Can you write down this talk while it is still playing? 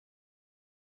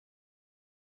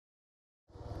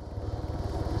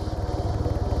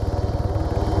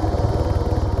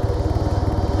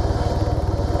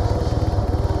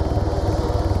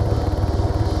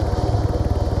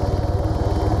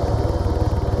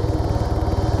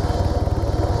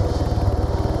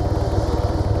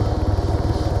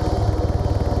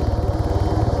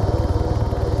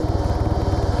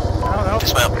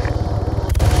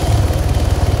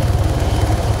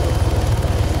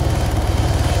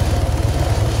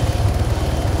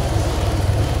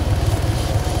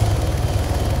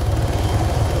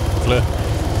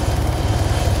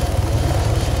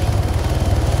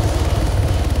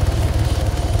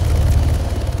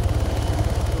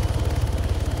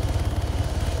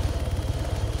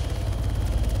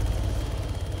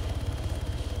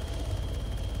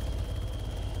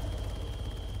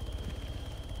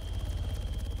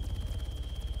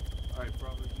Alright,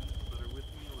 Bravo units that are with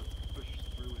me, let's push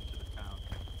through into the town.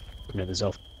 Yeah, there's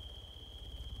Alpha.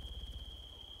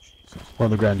 We're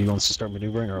on the ground. Do you want us to start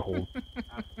maneuvering or hold?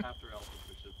 After Alpha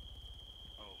pushes.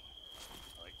 Oh,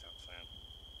 I like that plan.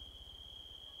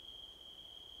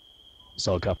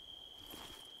 Solid copy.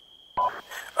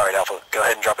 Alright, Alpha, go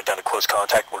ahead and drop it down to close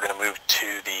contact. We're going to move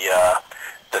to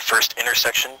the first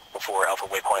intersection before Alpha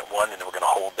Waypoint 1, and then we're going to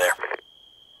hold there.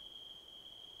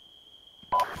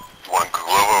 You want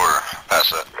Glovo or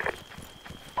past that?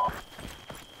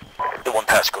 The one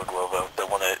past Glovo,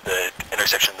 the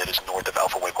intersection that is north of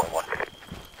Alpha Waypoint 1.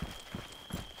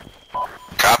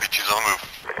 Copy, choose on the move.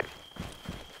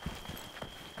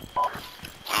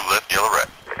 Blue left, yellow right.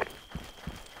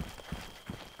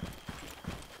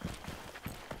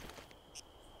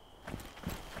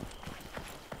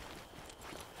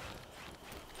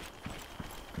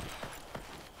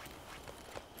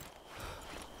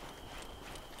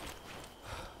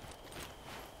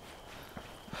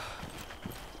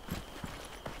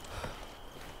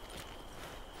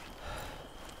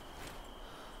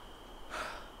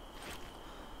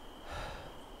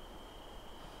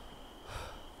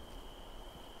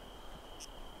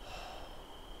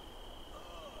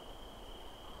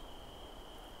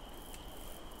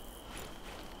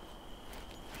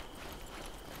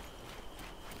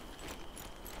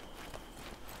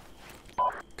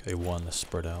 Okay, one, let's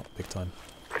spread out big time.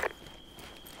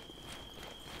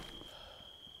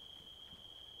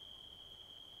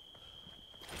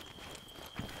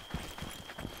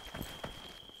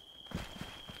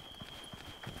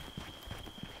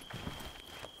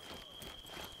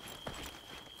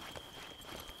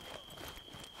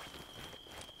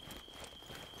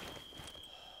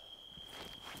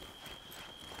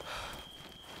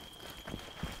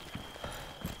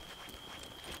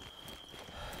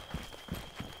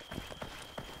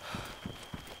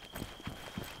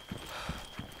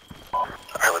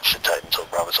 Alright, let's sit tight until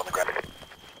Bravo's on the ground.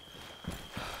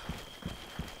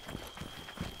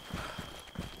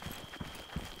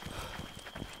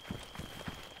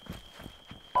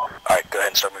 Alright, go ahead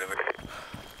and start maneuvering.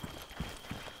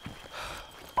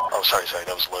 Oh, sorry,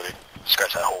 that was loaded.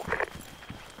 Scratch that hold.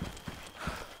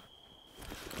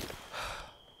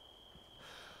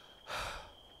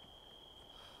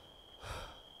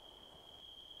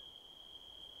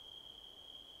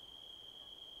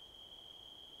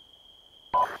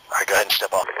 Alright, go ahead and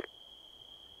step off.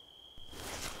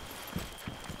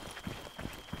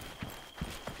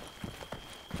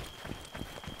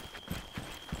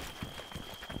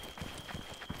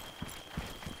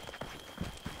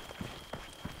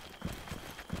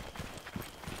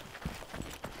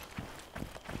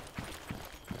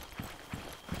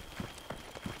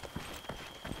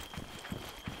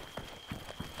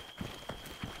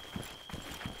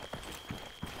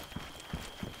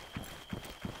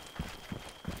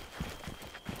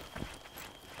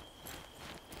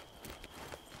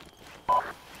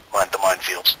 Mind the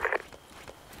minefields.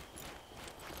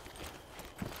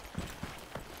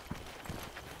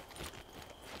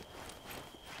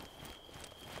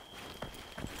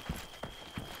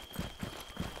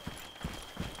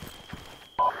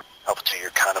 Alpha 2, you're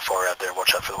kind of far out there.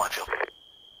 Watch out for the minefield.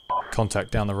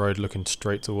 Contact down the road looking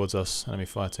straight towards us, enemy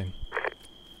fighting.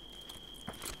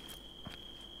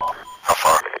 How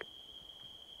far?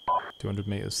 200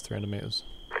 meters, 300 meters.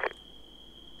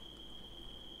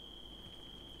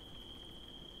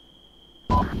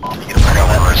 You get back on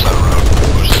that right side of the road.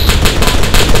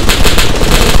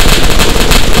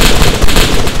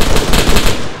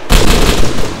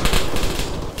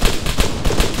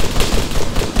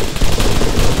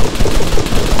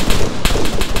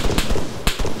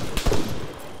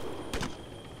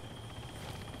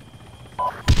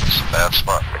 It's a bad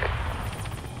spot.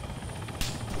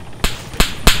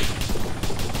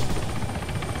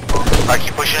 Alright,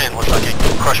 keep pushing in. Looks like it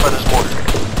crushed by this mortar.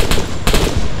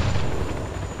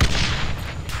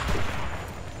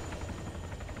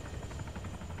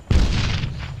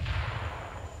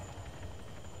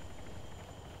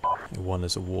 One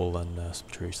is a wall and some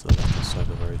trees to the left side of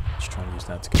the road. Just trying to use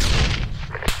that to get through.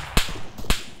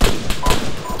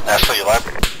 Ashley, you live?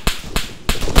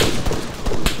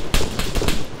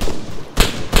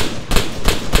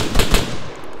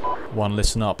 One,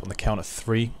 listen up. On the count of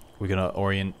 3, we're going to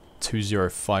orient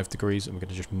 205 degrees and we're going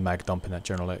to just mag dump in that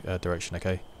general direction,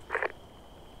 okay?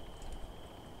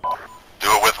 Do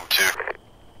it with them too.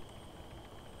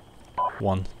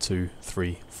 1, 2,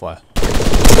 3, fire.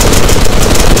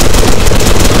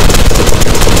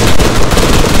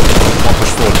 One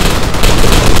push forward.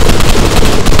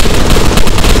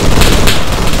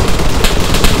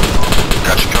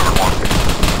 Got you covered, one.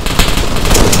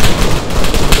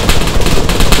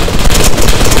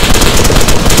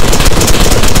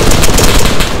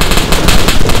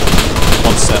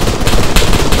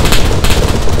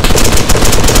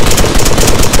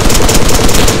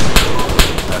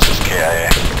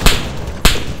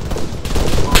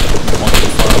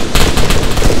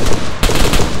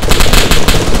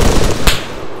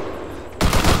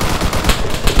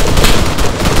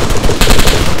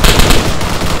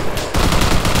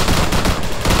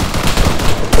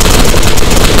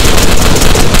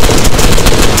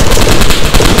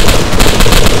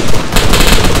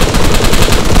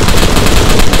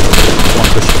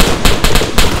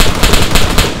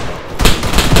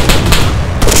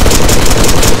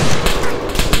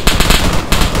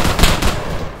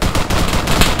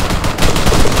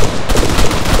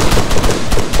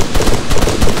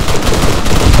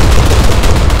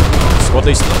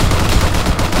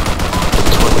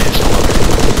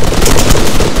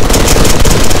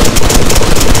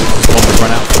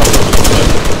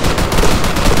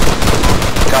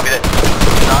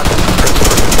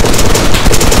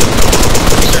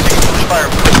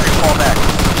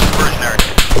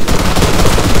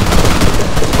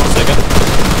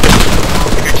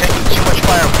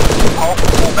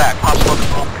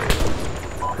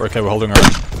 We're okay, we're holding our own.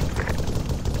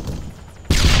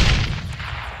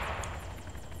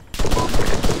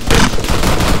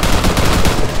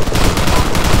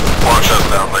 Launch us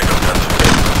down, make us get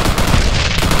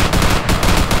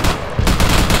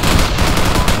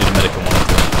Need a medical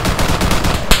monitor.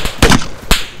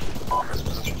 This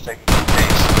position taking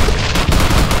pace.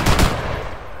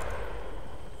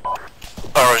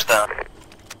 Power's down.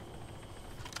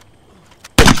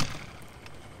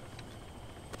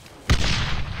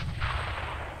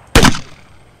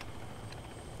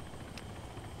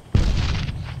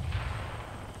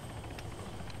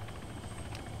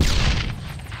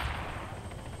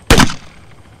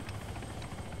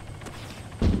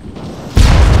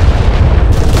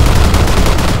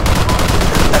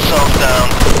 SL's down,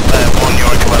 1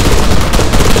 yard left.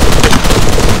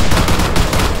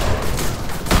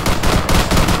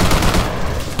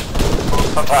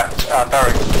 Contact,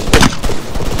 Barry.